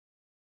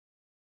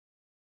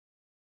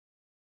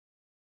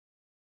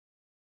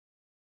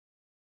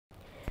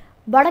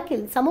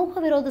வடக்கில்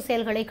சமூக விரோத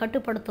செயல்களை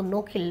கட்டுப்படுத்தும்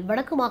நோக்கில்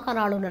வடக்கு மாகாண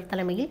ஆளுநர்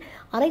தலைமையில்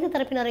அனைத்து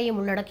தரப்பினரையும்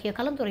உள்ளடக்கிய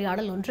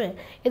கலந்துரையாடல் ஒன்று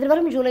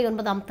எதிர்வரும் ஜூலை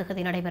 9ஆம்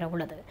தேதி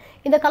நடைபெறவுள்ளது.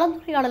 இந்த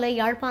கலந்துரையாடலை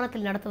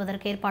யாழ்ப்பாணத்தில்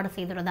நடத்துவதற்கு ஏற்பாடு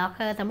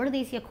செய்துள்ளதாக தமிழ்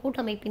தேசிய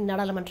கூட்டமைப்பின்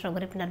நாடாளுமன்ற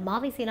உறுப்பினர்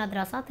மாவை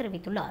சீனாதிராசா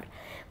தெரிவித்துள்ளார்.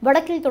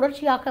 வடக்கில்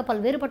தொடர்ச்சியாக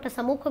பல்வேறுபட்ட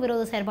சமூக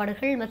விரோத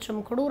செயற்பாடுகள்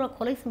மற்றும் கொடூர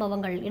கொலை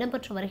சம்பவங்கள்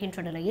இடம்பெற்று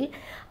வருகின்ற நிலையில்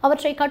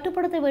அவற்றை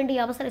கட்டுப்படுத்த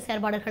வேண்டிய அவசர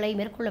செயற்பாடுகளை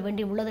மேற்கொள்ள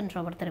வேண்டியுள்ளது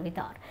என்று அவர்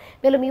தெரிவித்தார்.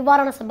 மேலும்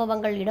இவ்வாறான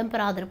சம்பவங்கள்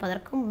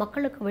இடம்பெறாதிருப்பதற்கும்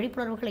மக்களுக்கு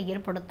விழிப்புணர்வுகளை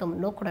ஏற்படுத்தும்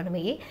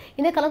நோக்குடனுமே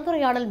இந்த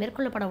கலந்துரையாடல்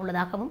மேற்கொள்ளப்பட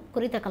உள்ளதாகவும்,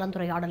 குறித்த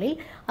கலந்துரையாடலில்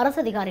அரசு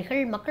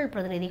அதிகாரிகள், மக்கள்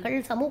பிரதிநிதிகள்,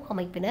 சமூக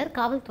அமைப்பினர்,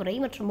 காவல்துறை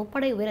மற்றும்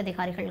முப்படை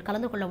உயரதிகாரிகள்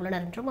கலந்து கொள்ள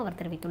உள்ளனர் என்றும் அவர்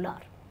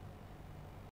தெரிவித்துள்ளார்.